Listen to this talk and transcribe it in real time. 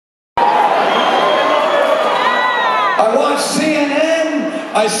watch CNN,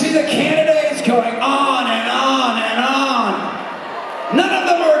 I see the candidates going on and on and on. None of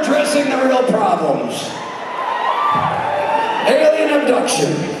them are addressing the real problems. Alien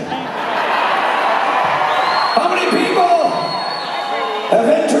abduction. How many people have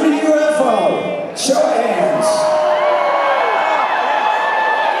entered a UFO? Show of hands.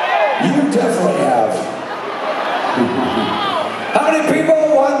 You definitely have. How many people,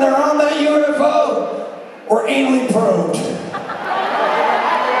 when they're on that UFO, were anally probed?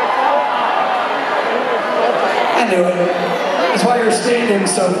 I knew it. That's why you're standing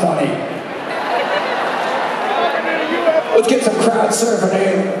so funny. Let's get some crowd surfing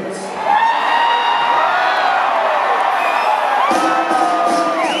here.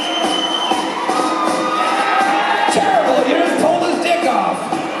 Terrible, you just pulled his dick off.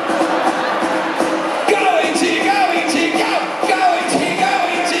 Go, E.T., go, E.T., go. Go, E.T., go,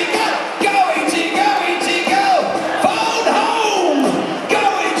 E.T., go. Go, E.T., go, E.T., go. Phone home. Go,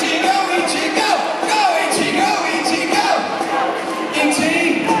 E.T., go, E.T., go. Go, E.T., go, E.T., go. E.T.,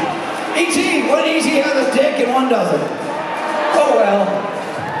 E.T., one E.T. has a dick and one doesn't. Oh well.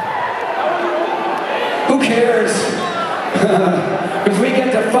 Who cares? Because we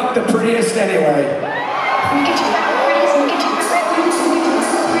get to fuck the prettiest anyway. We get to fuck the prettiest, we get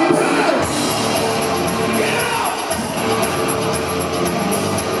to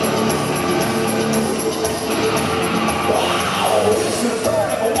wow, it's the third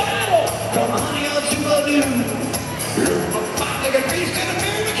of a waddle. Come on, honey, I'll do a do. Like a beast in a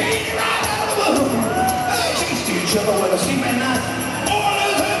beer bikini right out of the moon. They chased each other with a steaming knife. Oil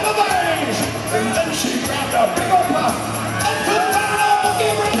is in my veins. And then she grabbed a big old puff and took down a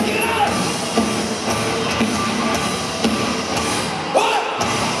monkey break it out. What?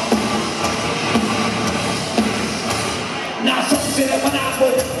 Now some say that when I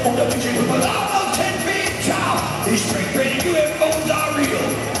put on the picture who was almost 10 feet tall, these straight-braided UFOs are real.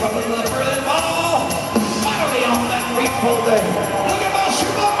 Probably the Berlin Wall. Finally on that repo thing. Look at my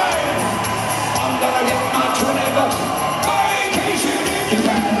Superman. I'm gonna get my $20. Vacation in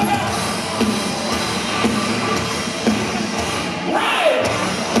Japan. Riot.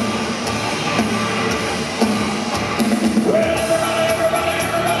 Well,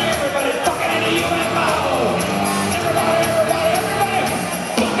 everybody, fucking in the UFO. Everybody,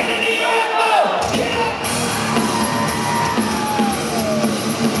 fucking in the UFO. Get up.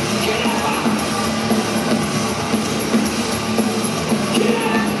 Get up. Get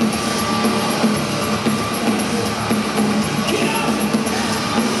up. Get up.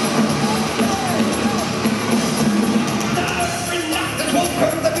 Now every night the smoke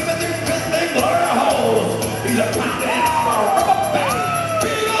comes up even through this big blur hole. He's a pounding armor from a back,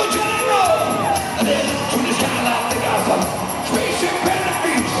 big old general. And then to the skyline they got some spaceship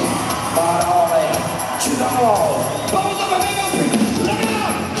benefits. But all that to the wall. Bubbles up a big old piece. Look it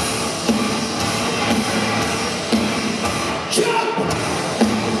up. Jump.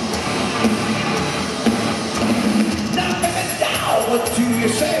 Now baby down. What do you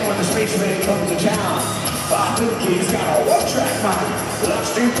say when the spaceman comes to town? I think he's got a one-track mind.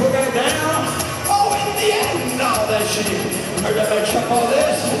 Let's do put it down. Oh, in the end, all that shit. We're gonna chop all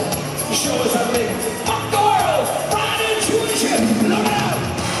this. Show us how big. Fuck the world. Right into the ship.